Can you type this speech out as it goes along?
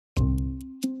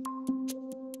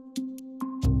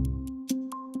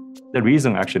The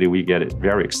reason actually we get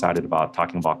very excited about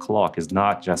talking about clock is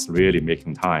not just really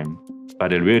making time,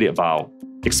 but it's really about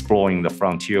exploring the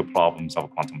frontier problems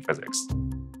of quantum physics.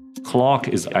 Clock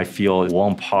is, I feel,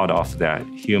 one part of that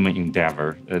human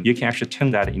endeavor. You can actually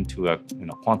turn that into a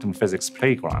quantum physics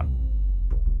playground.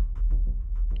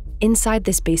 Inside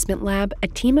this basement lab, a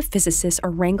team of physicists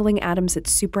are wrangling atoms at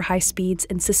super high speeds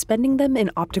and suspending them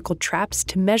in optical traps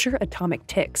to measure atomic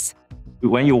ticks.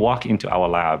 When you walk into our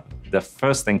lab, the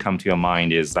first thing come to your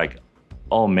mind is like,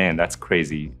 oh man, that's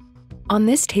crazy. On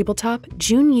this tabletop,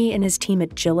 Jun Ye and his team at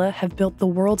JILA have built the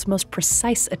world's most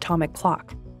precise atomic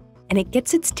clock, and it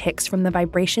gets its ticks from the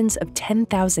vibrations of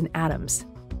 10,000 atoms.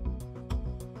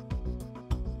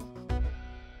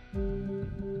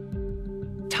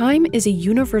 Time is a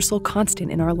universal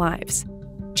constant in our lives.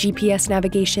 GPS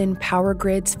navigation, power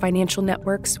grids, financial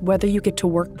networks, whether you get to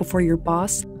work before your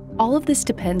boss, all of this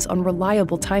depends on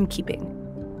reliable timekeeping.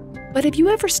 But have you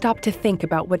ever stopped to think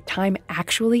about what time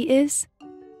actually is?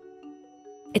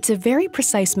 It's a very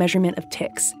precise measurement of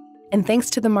ticks, and thanks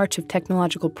to the march of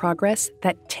technological progress,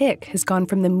 that tick has gone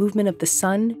from the movement of the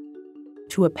sun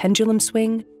to a pendulum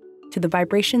swing to the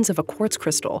vibrations of a quartz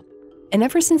crystal. And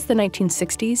ever since the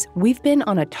 1960s, we've been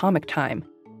on atomic time.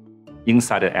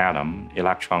 Inside the atom,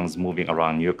 electrons moving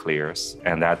around nucleus,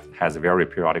 and that has a very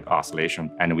periodic oscillation.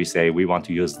 And we say we want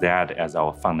to use that as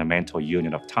our fundamental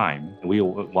unit of time. We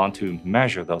want to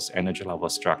measure those energy level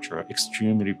structure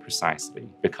extremely precisely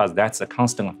because that's a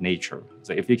constant of nature.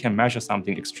 So if you can measure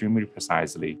something extremely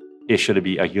precisely, it should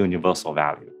be a universal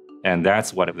value. And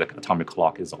that's what the atomic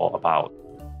clock is all about.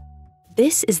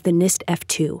 This is the NIST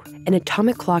F2, an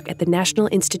atomic clock at the National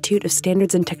Institute of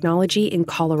Standards and Technology in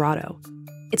Colorado.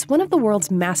 It's one of the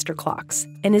world's master clocks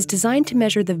and is designed to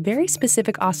measure the very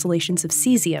specific oscillations of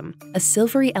cesium, a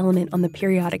silvery element on the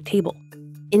periodic table.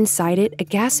 Inside it, a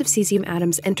gas of cesium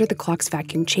atoms enter the clock's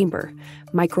vacuum chamber.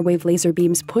 Microwave laser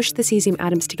beams push the cesium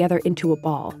atoms together into a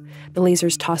ball. The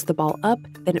lasers toss the ball up,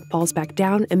 then it falls back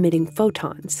down, emitting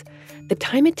photons. The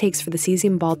time it takes for the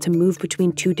cesium ball to move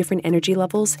between two different energy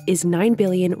levels is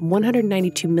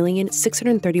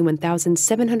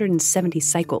 9,192,631,770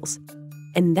 cycles.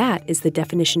 And that is the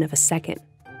definition of a second.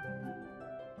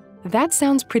 That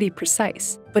sounds pretty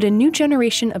precise, but a new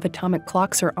generation of atomic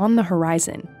clocks are on the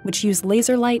horizon, which use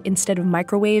laser light instead of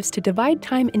microwaves to divide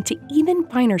time into even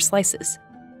finer slices.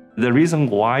 The reason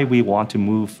why we want to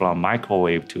move from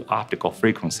microwave to optical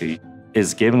frequency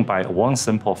is given by one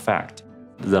simple fact.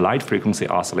 The light frequency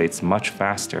oscillates much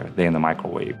faster than the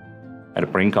microwave. At the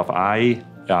blink of eye,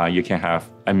 you can have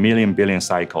 1 billion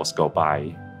cycles go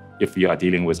by if you are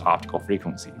dealing with optical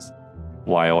frequencies.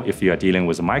 While if you are dealing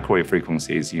with microwave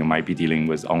frequencies, you might be dealing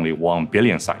with only 1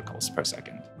 billion cycles per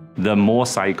second. The more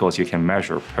cycles you can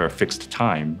measure per fixed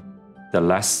time, the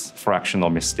less fractional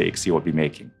mistakes you will be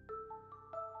making.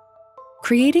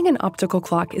 Creating an optical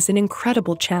clock is an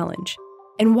incredible challenge.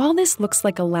 And while this looks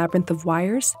like a labyrinth of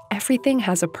wires, everything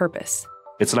has a purpose.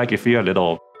 It's like if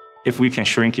we can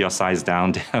shrink your size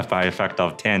down by a factor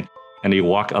of 10, and you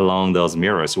walk along those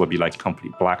mirrors, it would be like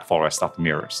complete black forest of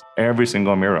mirrors. Every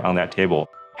single mirror on that table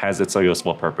has its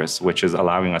useful purpose, which is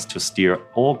allowing us to steer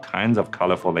all kinds of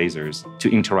colorful lasers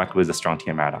to interact with the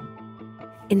strontium atom.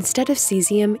 Instead of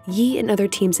cesium, Ye and other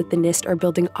teams at the NIST are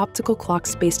building optical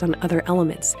clocks based on other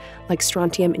elements, like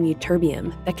strontium and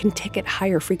ytterbium, that can tick at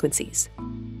higher frequencies.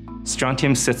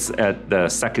 Strontium sits at the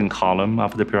second column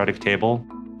of the periodic table,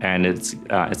 and it's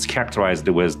characterized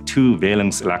with 2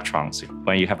 valence electrons.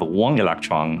 When you have 1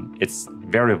 electron, it's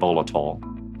very volatile.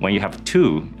 When you have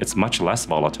 2, it's much less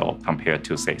volatile compared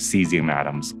to, say, cesium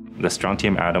atoms. The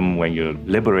strontium atom, when you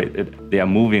liberate it, they are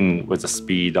moving with a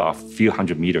speed of a few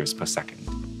hundred meters per second,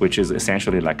 which is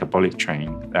essentially like a bullet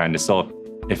train. And so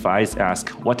if I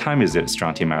ask, what time is it,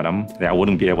 strontium atom, then I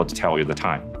wouldn't be able to tell you the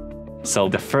time. So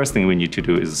the first thing we need to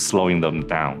do is slowing them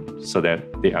down so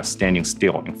that they are standing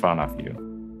still in front of you.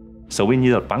 So we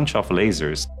need a bunch of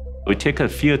lasers. We take a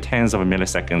few tens of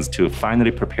milliseconds to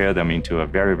finally prepare them into a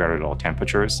very, very low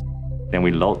temperatures. Then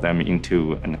we load them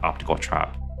into an optical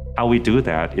trap. How we do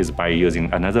that is by using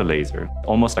another laser,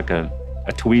 almost like a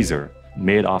tweezer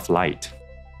made of light.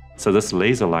 So this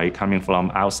laser light coming from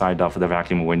outside of the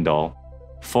vacuum window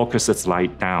focuses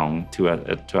light down to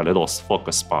a little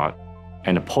focus spot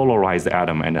and polarize the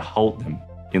atom and hold them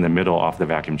in the middle of the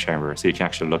vacuum chamber so you can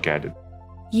actually look at it.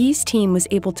 Ye's team was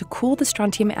able to cool the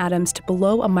strontium atoms to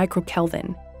below a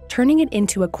microkelvin, turning it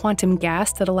into a quantum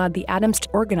gas that allowed the atoms to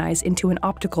organize into an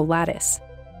optical lattice.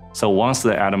 So once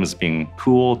the atom is being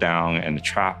cooled down and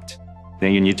trapped,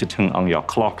 then you need to turn on your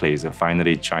clock laser,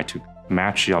 finally try to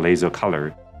match your laser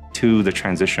color to the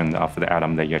transition of the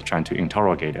atom that you're trying to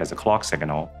interrogate as a clock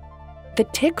signal. The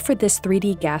tick for this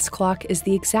 3D gas clock is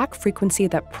the exact frequency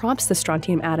that prompts the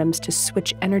strontium atoms to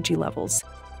switch energy levels,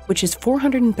 which is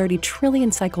 430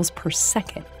 trillion cycles per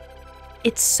second.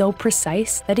 It's so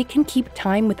precise that it can keep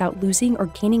time without losing or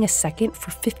gaining a second for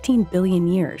 15 billion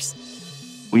years.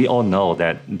 We all know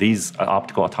that these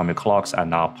optical atomic clocks are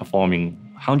now performing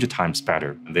 100 times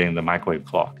better than the microwave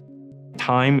clock.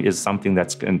 Time is something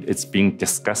it's being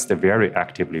discussed very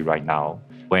actively right now.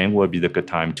 When will be the good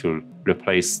time to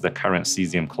replace the current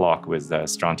cesium clock with the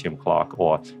strontium clock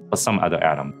or some other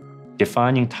atom?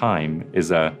 Defining time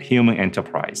is a human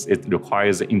enterprise. It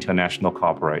requires international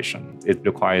cooperation. It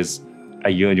requires a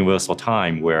universal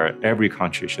time where every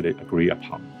country should agree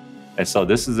upon. And so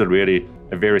this is really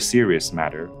a very serious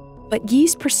matter. But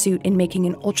Ye's pursuit in making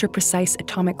an ultra-precise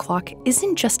atomic clock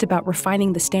isn't just about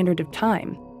refining the standard of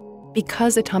time.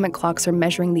 Because atomic clocks are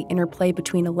measuring the interplay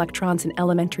between electrons and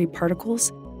elementary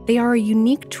particles, they are a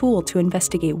unique tool to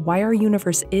investigate why our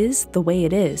universe is the way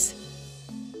it is.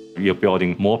 You're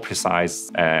building more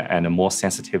precise and more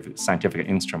sensitive scientific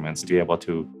instruments to be able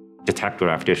to detect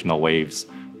gravitational waves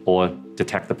or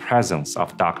detect the presence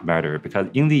of dark matter. Because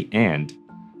in the end,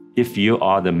 if you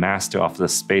are the master of the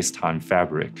space-time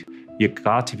fabric, you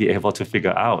got to be able to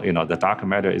figure out, the dark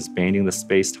matter is bending the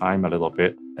space-time a little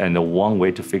bit. And the one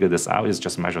way to figure this out is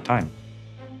just measure time.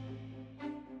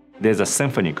 There's a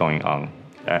symphony going on.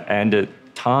 And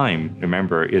time,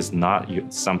 remember, is not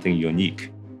something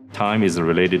unique. Time is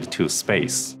related to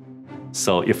space.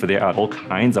 So if there are all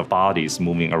kinds of bodies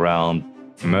moving around,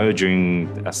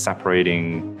 merging,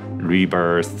 separating,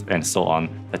 rebirth, and so on,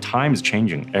 the time is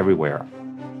changing everywhere.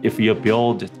 If you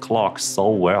build clocks so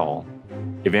well,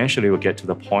 eventually you'll get to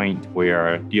the point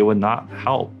where you will not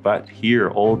help but hear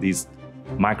all these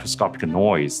microscopic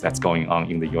noise that's going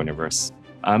on in the universe.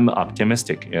 I'm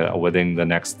optimistic within the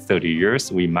next 30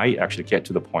 years, we might actually get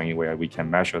to the point where we can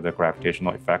measure the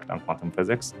gravitational effect on quantum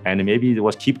physics. And maybe it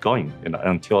will keep going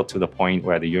until to the point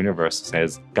where the universe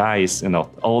says, guys,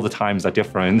 all the times are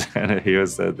different, and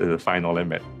here's the final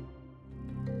limit.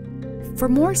 For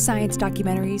more science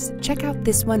documentaries, check out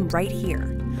this one right here.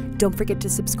 Don't forget to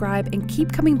subscribe and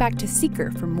keep coming back to Seeker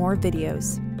for more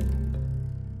videos.